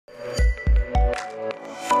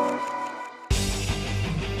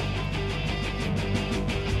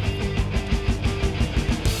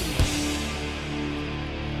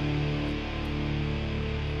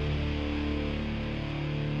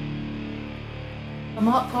Well,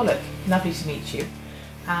 Mark Pollock, lovely to meet you.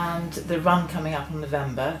 And the run coming up in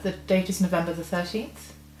November, the date is November the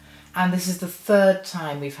 13th. And this is the third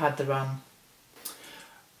time we've had the run.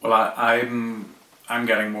 Well, I'm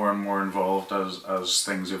getting more and more involved as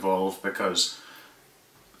things evolve, because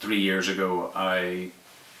 3 years ago I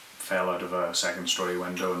fell out of a second-story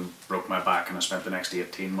window and broke my back, and I spent the next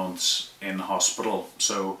 18 months in hospital.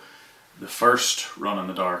 So the first Run in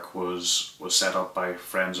the Dark was set up by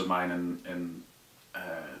friends of mine in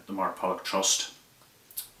the Mark Pollock Trust,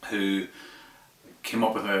 who came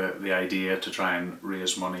up with the idea to try and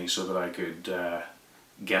raise money so that I could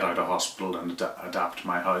get out of hospital and adapt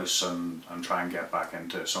my house and try and get back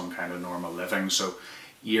into some kind of normal living. So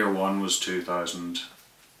year one was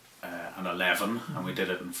 2011, and we did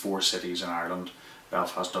it in 4 cities in Ireland: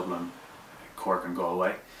 Belfast, Dublin, Cork and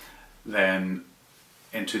Galway. Then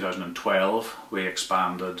in 2012 we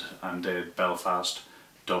expanded and did Belfast,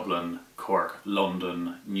 Dublin, Cork,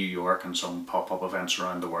 London, New York, and some pop-up events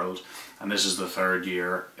around the world. And this is the third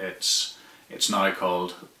year. It's now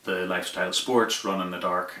called the Lifestyle Sports Run in the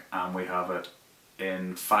Dark, and we have it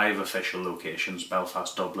in 5 official locations: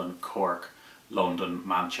 Belfast, Dublin, Cork, London,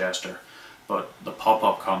 Manchester. But the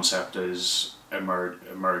pop-up concept is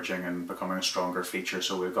emerging and becoming a stronger feature.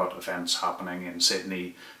 So we've got events happening in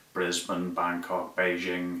Sydney, Brisbane, Bangkok,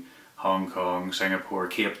 Beijing, Hong Kong, Singapore,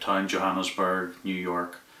 Cape Town, Johannesburg, New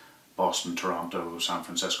York, Boston, Toronto, San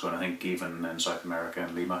Francisco, and I think even in South America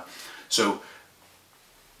in Lima. So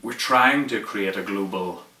we're trying to create a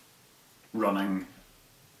global running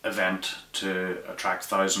event to attract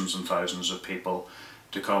thousands and thousands of people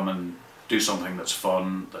to come and do something that's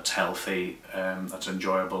fun, that's healthy, that's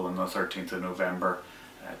enjoyable on the 13th of November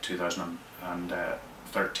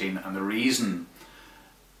 2013. And the reason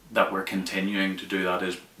that we're continuing to do that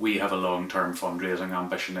is we have a long-term fundraising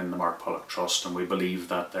ambition in the Mark Pollock Trust, and we believe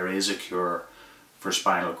that there is a cure for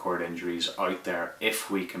spinal cord injuries out there if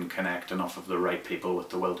we can connect enough of the right people with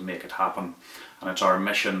the will to make it happen. And it's our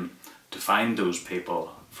mission to find those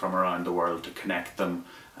people from around the world, to connect them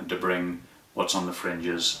and to bring what's on the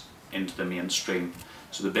fringes into the mainstream.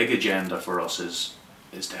 So the big agenda for us is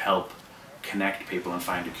to help connect people and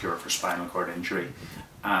find a cure for spinal cord injury.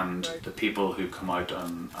 And the people who come out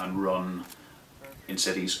and run in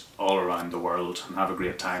cities all around the world and have a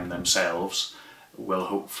great time themselves will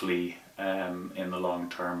hopefully in the long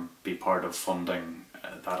term be part of funding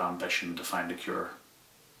that ambition to find a cure.